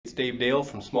It's Dave Dale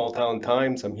from Small Town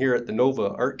Times. I'm here at the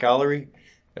NOVAH Art Gallery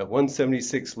at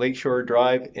 176 Lakeshore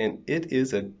Drive, and it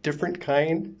is a different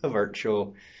kind of art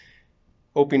show.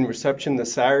 Opening reception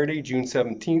this Saturday, June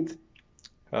 17th.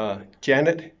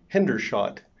 Janet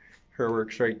Hendershot, her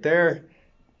work's right there,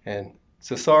 and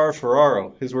Cesar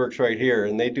Forero, his work's right here,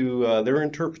 and they do their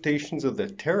interpretations of the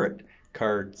tarot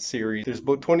card series. There's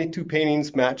about 22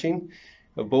 paintings matching,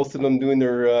 of both of them doing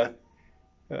their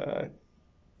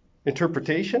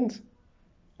interpretations.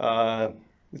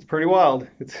 It's pretty wild.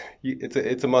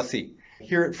 It's a must-see.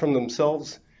 Hear it from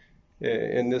themselves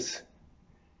in this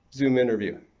Zoom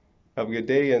interview. Have a good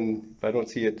day, and if I don't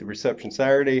see you at the reception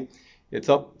Saturday, it's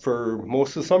up for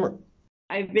most of the summer.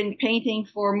 I've been painting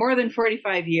for more than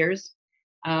 45 years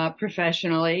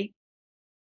professionally,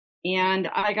 and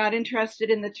I got interested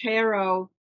in the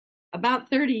tarot about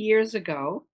 30 years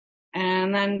ago,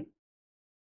 and then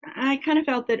I kind of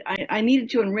felt that I needed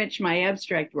to enrich my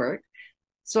abstract work.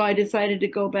 So I decided to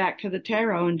go back to the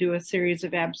tarot and do a series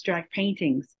of abstract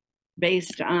paintings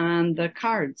based on the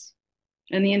cards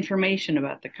and the information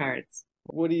about the cards.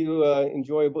 What do you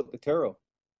enjoy about the tarot?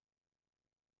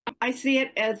 I see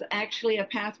it as actually a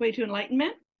pathway to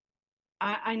enlightenment.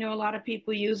 I know a lot of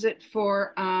people use it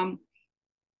for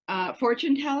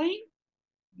fortune telling,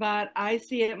 but I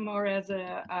see it more as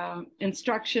a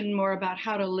instruction more about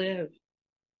how to live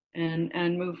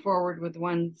and move forward with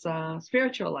one's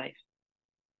spiritual life.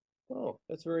 Oh,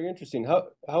 that's very interesting.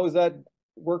 How has that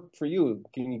worked for you?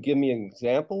 Can you give me an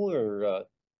example, or?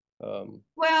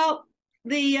 Well,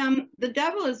 the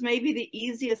devil is maybe the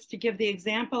easiest to give the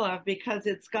example of, because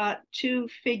it's got two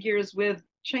figures with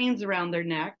chains around their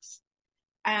necks,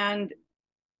 and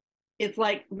it's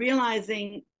like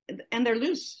realizing, and they're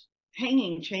loose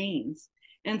hanging chains,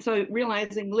 and so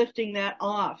realizing lifting that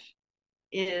off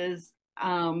is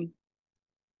a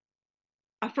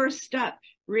first step,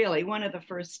 really one of the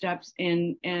first steps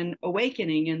in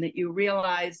awakening, and that you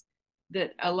realize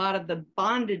that a lot of the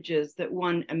bondages that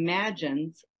one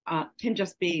imagines can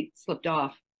just be slipped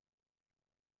off.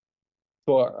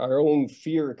 So our own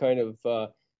fear kind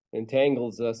of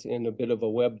entangles us in a bit of a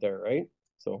web there, right?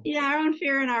 So yeah, our own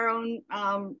fear and our own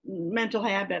mental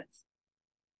habits,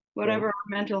 whatever our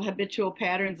mental habitual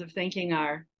patterns of thinking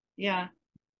are. Yeah.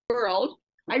 World.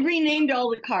 I renamed all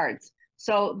the cards.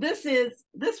 So this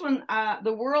one,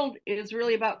 the world is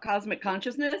really about cosmic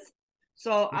consciousness.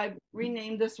 So I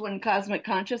renamed this one Cosmic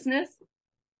Consciousness.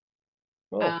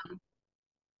 oh.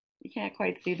 You can't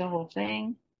quite see the whole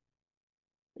thing.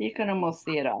 You can almost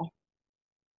see it all.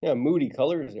 Yeah, moody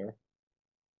colors there.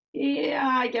 Yeah,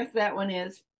 I guess that one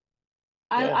is.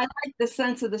 I like the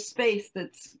sense of the space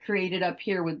that's created up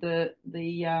here with the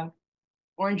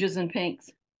oranges and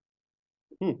pinks.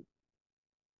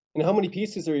 And how many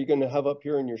pieces are you going to have up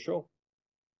here in your show?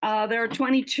 There are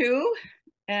 22,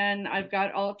 and I've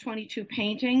got all 22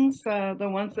 paintings. The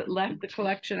ones that left the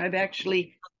collection I've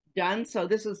actually done. So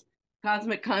this is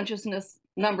Cosmic Consciousness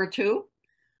 #2,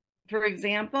 for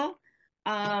example.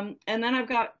 And then I've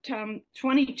got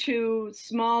 22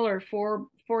 smaller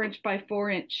 4-inch by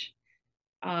 4-inch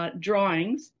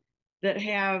drawings that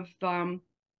have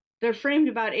they're framed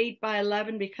about 8 by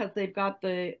 11 because they've got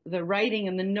the writing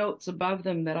and the notes above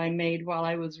them that I made while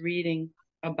I was reading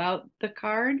about the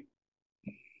card.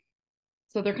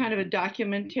 So they're kind of a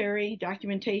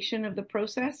documentation of the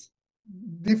process.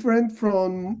 Different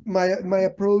from my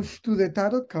approach to the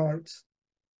tarot cards,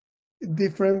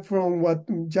 different from what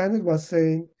Janet was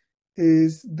saying,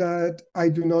 is that I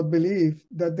do not believe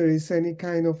that there is any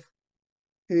kind of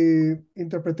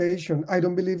interpretation. I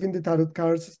don't believe in the tarot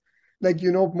cards. Like,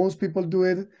 you know, most people do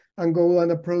it and go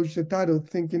and approach the tarot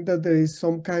thinking that there is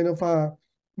some kind of a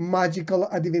magical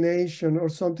adivination or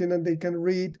something that they can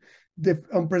read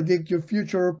and predict your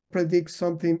future, predict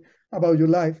something about your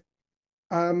life.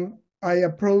 I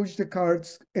approach the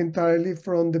cards entirely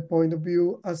from the point of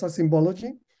view as a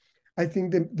symbology. I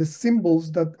think the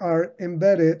symbols that are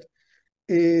embedded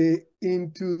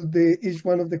into each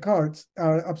one of the cards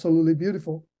are absolutely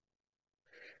beautiful.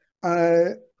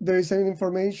 There is some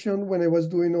information when I was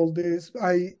doing all this.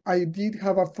 I did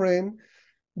have a friend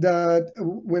that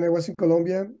when I was in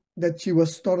Colombia, that she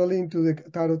was totally into the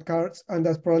tarot cards, and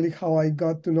that's probably how I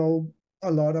got to know a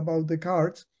lot about the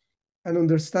cards and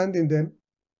understanding them.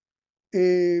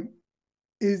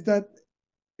 Is that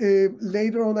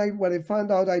later on, what I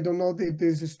found out, I don't know if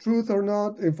this is truth or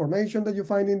not, information that you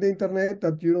find in the internet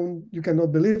that you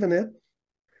cannot believe in it.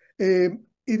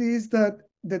 It is that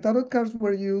the tarot cards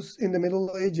were used in the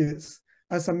Middle Ages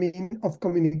as a means of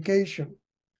communication,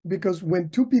 because when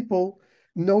two people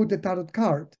know the tarot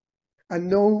card and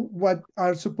know what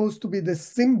are supposed to be the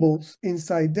symbols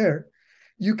inside there,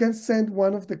 you can send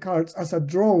one of the cards as a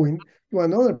drawing to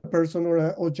another person,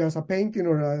 or just a painting,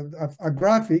 or a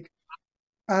graphic.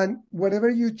 And whatever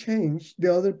you change,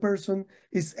 the other person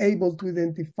is able to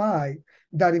identify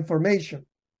that information.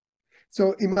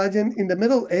 So imagine in the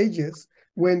Middle Ages,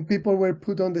 when people were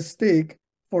put on the stake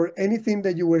for anything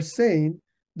that you were saying,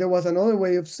 there was another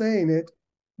way of saying it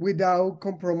without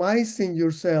compromising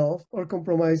yourself or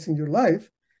compromising your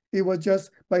life. It was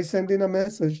just by sending a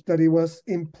message that it was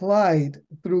implied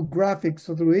through graphics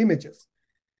or through images.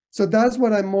 So that's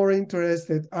what I'm more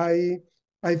interested. I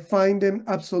find them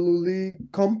absolutely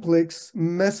complex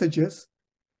messages.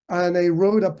 And I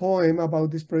wrote a poem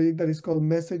about this project that is called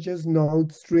Messages,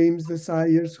 Notes, Dreams,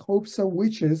 Desires, Hopes, and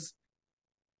Wishes,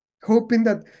 hoping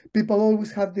that people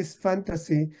always have this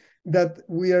fantasy that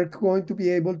we are going to be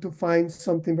able to find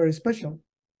something very special.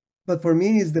 But for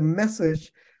me, is the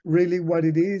message really what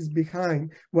it is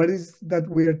behind, what is that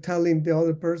we are telling the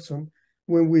other person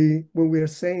when we are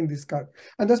saying this card.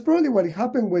 And that's probably what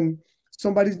happened when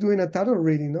somebody's doing a tarot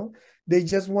reading, no? They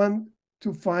just want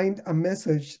to find a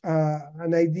message,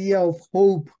 an idea of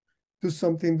hope to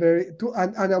something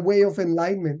and a way of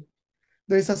enlightenment.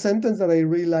 There is a sentence that I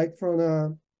really like from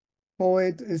a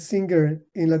poet, a singer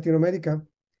in Latin America.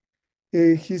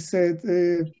 He said,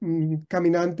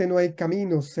 caminante no hay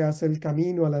camino, se hace el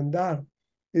camino al andar.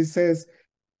 It says,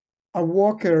 a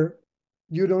walker,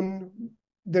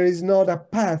 there is not a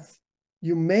path.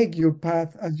 You make your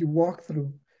path as you walk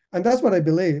through. And that's what I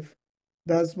believe.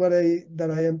 That's what I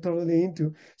am totally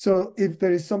into. So if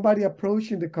there is somebody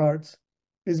approaching the cards,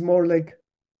 it's more like,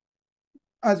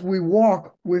 as we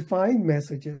walk, we find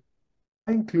messages,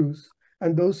 find clues,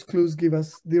 and those clues give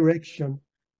us direction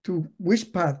to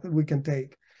which path we can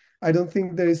take. I don't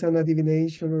think there is an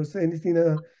adivination or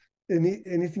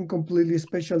anything completely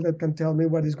special that can tell me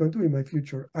what is going to be my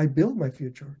future. I build my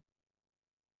future.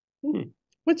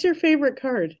 What's your favorite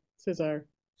card, Cesar?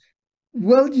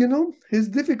 Well, it's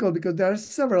difficult because there are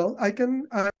several.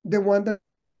 The one that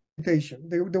invitation,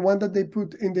 the one that they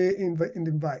put in the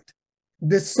invite,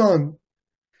 the sun.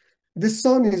 The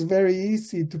sun is very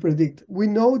easy to predict. We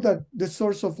know that the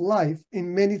source of life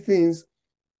in many things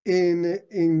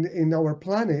in our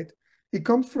planet, it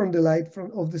comes from the light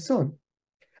of the sun,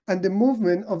 and the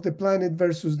movement of the planet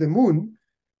versus the moon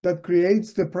that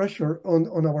creates the pressure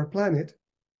on our planet.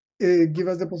 Give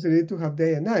us the possibility to have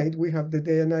day and night. We have the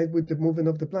day and night with the movement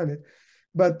of the planet,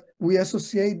 but we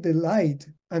associate the light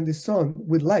and the sun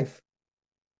with life.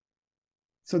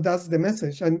 So that's the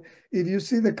message. And if you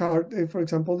see the card, for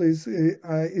example, it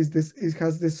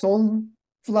has the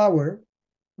sunflower,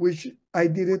 which I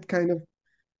did it kind of.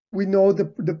 We know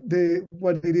the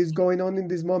what it is going on in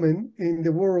this moment in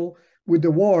the world with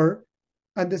the war,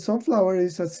 and the sunflower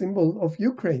is a symbol of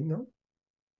Ukraine, no?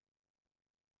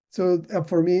 So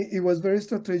for me, it was very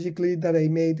strategically that I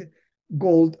made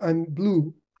gold and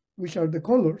blue, which are the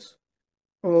colors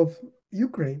of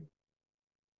Ukraine.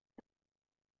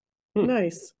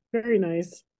 Nice, very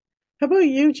nice. How about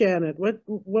you, Janet? What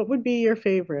would be your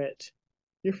favorite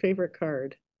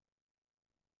card?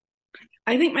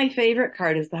 I think my favorite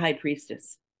card is the High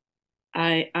Priestess.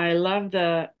 I love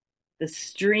the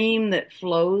stream that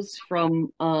flows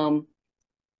from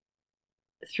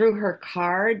through her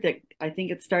card. That I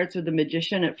think it starts with the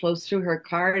Magician. It flows through her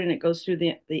card and it goes through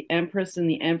the Empress and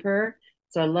the Emperor.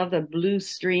 So I love the blue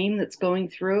stream that's going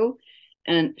through.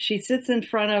 And she sits in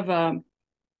front of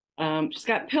she's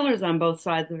got pillars on both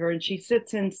sides of her, and she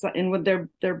sits in with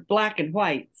they're black and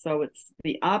white, so it's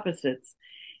the opposites.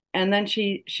 And then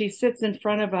she sits in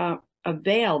front of a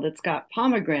veil that's got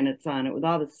pomegranates on it with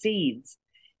all the seeds,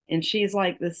 and she's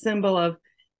like the symbol of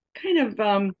kind of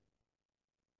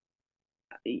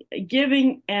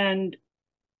giving and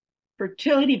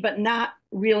fertility, but not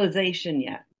realization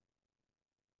yet.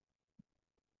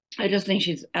 I just think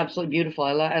she's absolutely beautiful.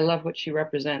 I love what she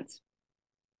represents.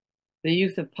 The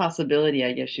youth of possibility,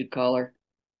 I guess you'd call her.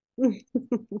 the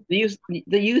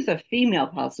youth of female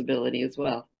possibility as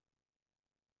well.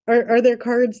 Are there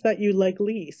cards that you like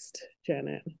least,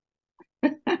 Janet?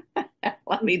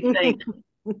 Let me think.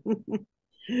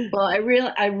 Well,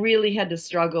 I really had to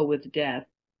struggle with death.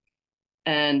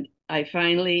 And I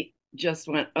finally just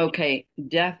went, okay,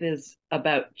 death is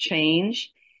about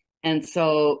change. And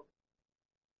so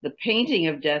the painting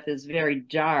of death is very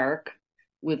dark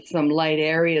with some light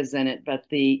areas in it, but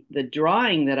the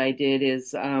drawing that I did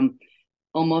is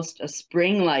almost a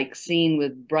spring-like scene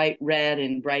with bright red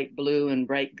and bright blue and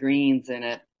bright greens in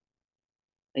it.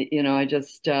 You know, I think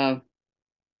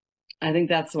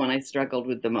that's the one I struggled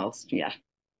with the most. Yeah.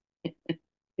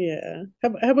 Yeah.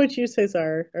 How about you,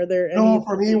 Cesar? Are there any? No,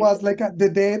 for me it was like the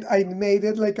dead. I made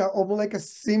it like almost like a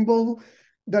symbol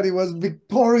that it was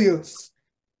victorious,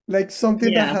 like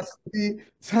something that Yeah.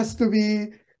 has to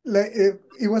be like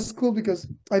it was cool because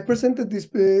I presented these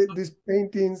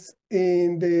paintings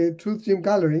in the Truth Gym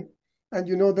Gallery, and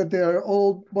you know that there are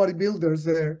all bodybuilders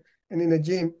there and in a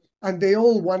gym, and they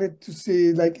all wanted to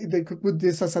see like they could put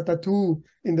this as a tattoo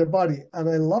in their body, and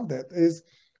I love that. Is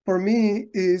for me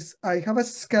is I have a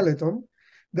skeleton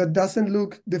that doesn't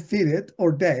look defeated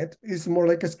or dead. It's more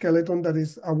like a skeleton that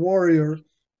is a warrior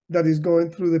that is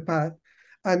going through the path,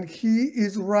 and he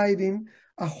is riding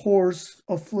a horse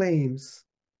of flames.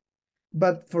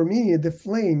 But for me, the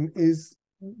flame is,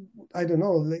 I don't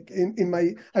know, like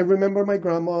I remember my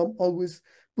grandma always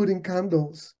putting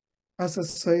candles as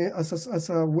as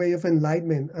a way of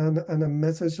enlightenment and a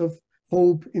message of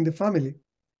hope in the family.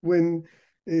 When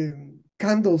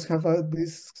candles have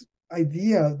this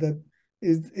idea that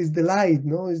is the light,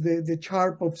 no, is the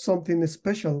sharp of something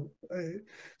special.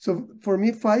 So for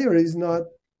me, fire is not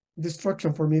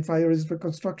destruction. For me, fire is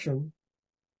reconstruction.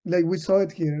 Like we saw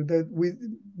it here, that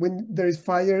when there is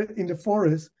fire in the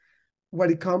forest,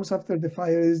 what it comes after the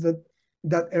fire is that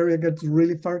that area gets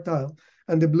really fertile,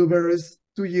 and the blueberries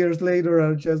 2 years later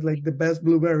are just like the best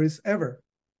blueberries ever.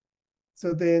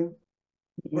 So then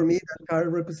for me, that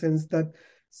card represents that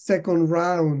second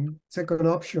round, second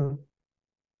option.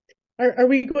 Are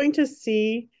we going to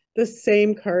see the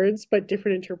same cards but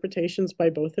different interpretations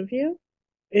by both of you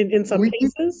in some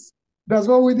cases? That's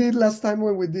what we did last time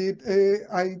when we did.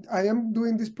 I am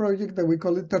doing this project that we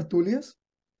call it Tertulias,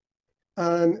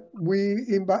 and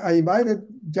I invited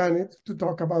Janet to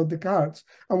talk about the cards.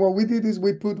 And what we did is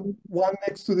we put one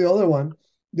next to the other one,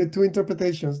 the two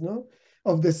interpretations, no,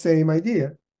 of the same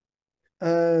idea.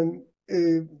 And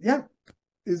yeah,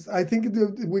 I think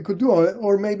we could do it,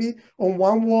 or maybe on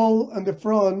one wall on the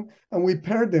front, and we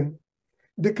pair them.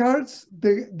 The cards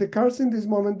in this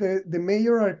moment, the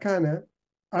major arcana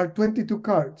are 22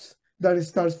 cards that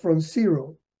starts from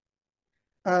 0.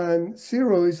 And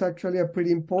 0 is actually a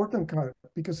pretty important card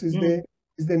because it's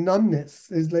the numbness.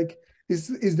 It's like is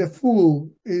the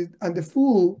fool. And the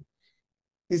fool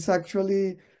is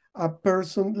actually a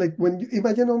person, like when you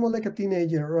imagine almost like a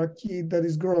teenager or a kid that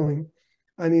is growing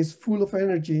and is full of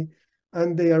energy,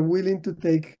 and they are willing to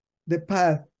take the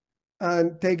path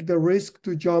and take the risk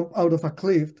to jump out of a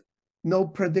cliff, no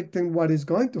predicting what is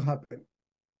going to happen.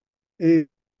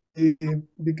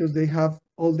 Because they have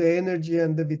all the energy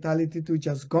and the vitality to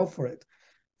just go for it.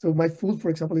 So my fool, for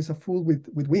example, is a fool with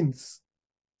wings.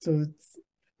 So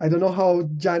I don't know how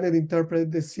Janet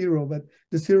interpreted the 0, but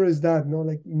the 0 is that, no,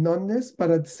 like numbness,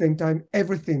 but at the same time,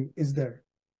 everything is there.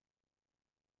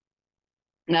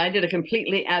 And I did a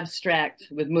completely abstract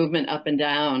with movement up and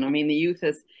down. I mean, the youth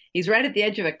he's right at the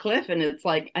edge of a cliff, and it's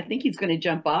like, I think he's going to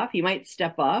jump off. He might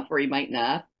step off or he might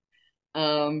not.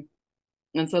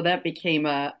 And so that became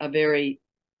a very,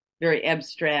 very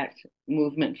abstract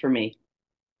movement for me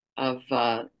of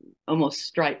almost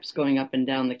stripes going up and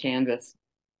down the canvas.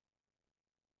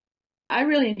 I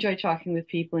really enjoy talking with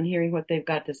people and hearing what they've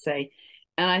got to say.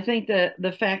 And I think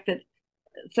the fact that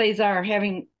Cesar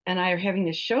and I are having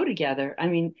this show together, I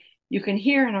mean, you can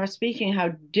hear in our speaking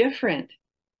how different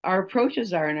our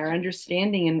approaches are and our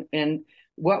understanding and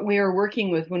what we were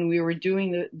working with when we were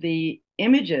doing the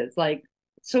images, like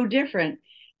so different.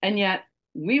 And yet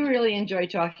we really enjoy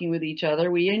talking with each other.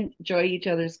 We enjoy each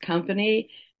other's company.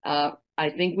 I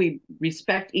think we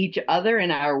respect each other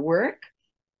in our work.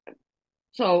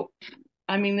 So,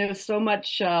 I mean, there's so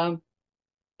much kind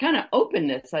of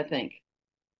openness, I think,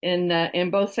 in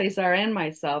both Cesar and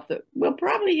myself, that we'll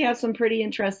probably have some pretty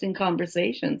interesting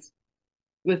conversations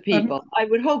with people. I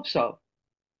would hope so.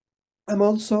 I'm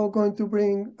also going to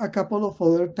bring a couple of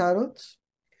other tarots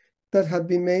that have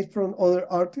been made from other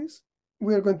artists.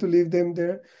 We are going to leave them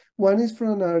there. One is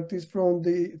from an artist from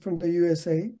the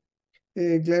USA,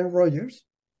 Glenn Rogers,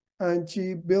 and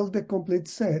she built the complete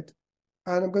set.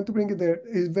 And I'm going to bring it there.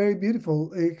 It's very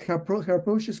beautiful. Her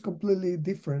approach is completely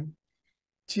different.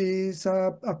 She's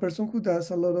a person who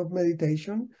does a lot of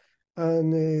meditation,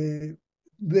 and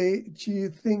she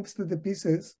thinks that the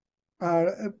pieces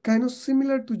are kind of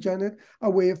similar to Janet, a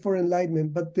way for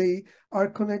enlightenment, but they are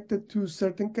connected to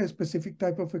certain specific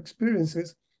type of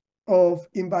experiences of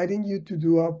inviting you to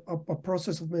do a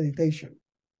process of meditation.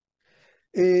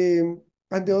 And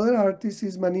the other artist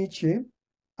is Maniche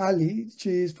Ali. She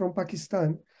is from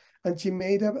Pakistan, and she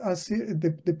made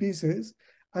the pieces,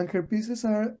 and her pieces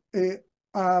are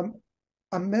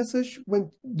a message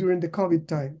during the COVID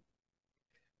time.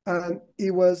 And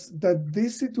it was that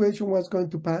this situation was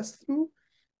going to pass through,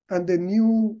 and the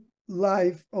new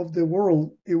life of the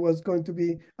world, it was going to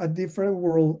be a different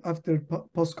world after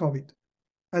post-COVID.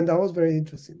 And that was very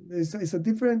interesting. It's a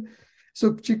different,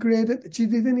 so she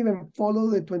didn't even follow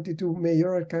the 22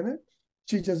 major arcana.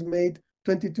 She just made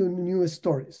 22 new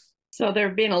stories. So there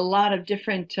have been a lot of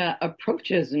different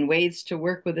approaches and ways to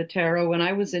work with the tarot. When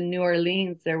I was in New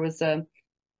Orleans, there was a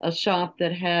shop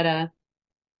that had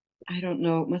I don't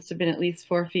know, it must have been at least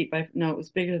 4 feet by, no, it was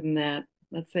bigger than that.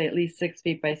 Let's say at least 6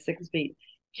 feet by 6 feet.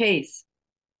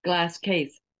 Glass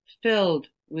case, filled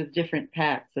with different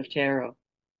packs of tarot.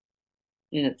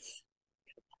 And it's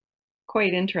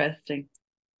quite interesting.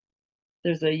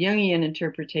 There's a Jungian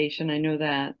interpretation, I know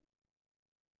that.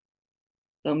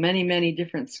 So many, many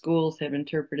different schools have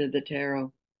interpreted the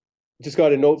tarot. Just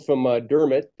got a note from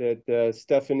Dermot that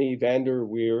Stephanie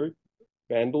Vandelweerd.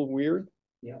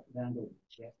 Yeah,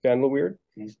 Vandelweerd.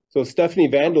 Yeah. So Stephanie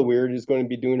Vandelweerd is going to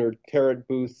be doing her tarot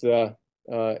booth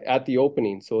at the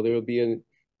opening. So there will be an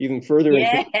even further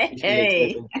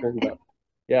Yay!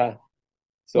 Yeah.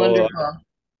 So Wonderful.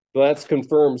 so that's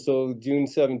confirmed. So June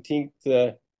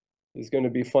 17th is going to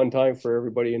be a fun time for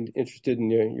everybody interested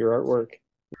in your artwork.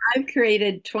 I've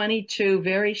created 22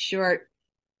 very short,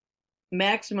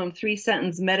 maximum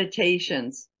 3-sentence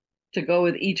meditations to go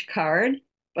with each card,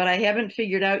 but I haven't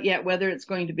figured out yet whether it's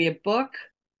going to be a book,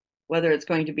 whether it's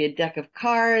going to be a deck of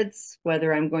cards,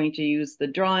 whether I'm going to use the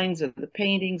drawings or the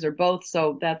paintings or both.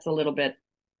 So that's a little bit,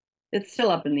 it's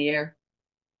still up in the air.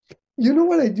 You know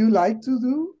what I do like to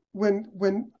do when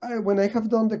I have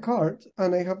done the cards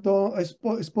and I have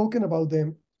spoken about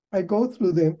them, I go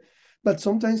through them, but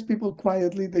sometimes people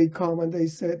quietly, they come and they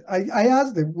said, I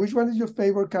ask them, which one is your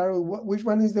favorite card? Which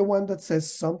one is the one that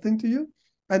says something to you?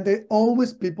 And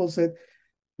people said,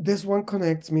 this one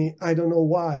connects me. I don't know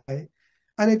why. And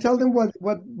I tell them what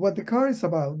the card is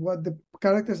about, what the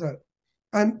characters are.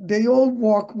 And they all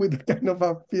walk with kind of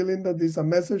a feeling that there's a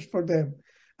message for them.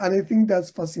 And I think that's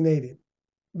fascinating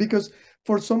because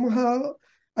for somehow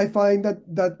I find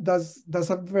that's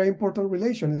a very important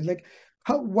relation. It's like,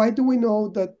 why do we know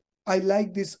that I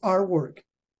like this artwork?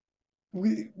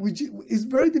 It's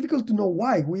very difficult to know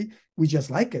why. We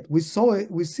just like it. We saw it,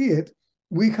 we see it,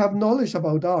 we have knowledge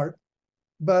about art,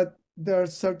 but there are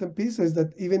certain pieces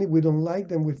that even if we don't like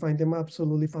them, we find them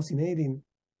absolutely fascinating.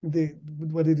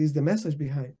 What it is, the message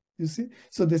behind, you see?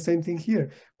 So the same thing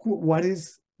here. What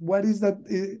is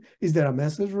that? Is there a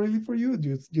message really for you?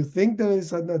 Do you think there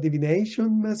is a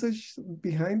divination message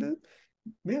behind it?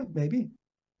 Yeah, maybe.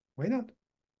 Why not?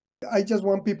 I just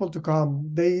want people to come.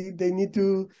 They need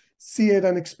to see it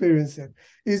and experience it.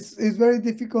 It's very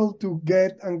difficult to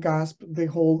get and grasp the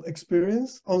whole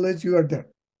experience unless you are there,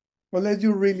 unless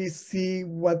you really see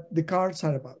what the cards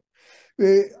are about.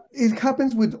 It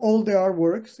happens with all the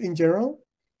artworks in general,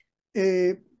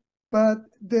 but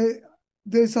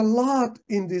there's a lot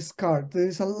in this card.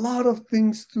 There's a lot of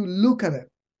things to look at it.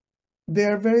 They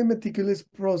are very meticulous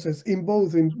process in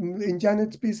both in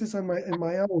Janet's pieces and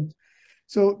my own.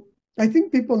 So I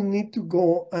think people need to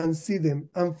go and see them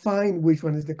and find which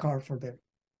one is the card for them,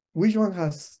 which one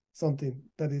has something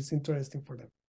that is interesting for them.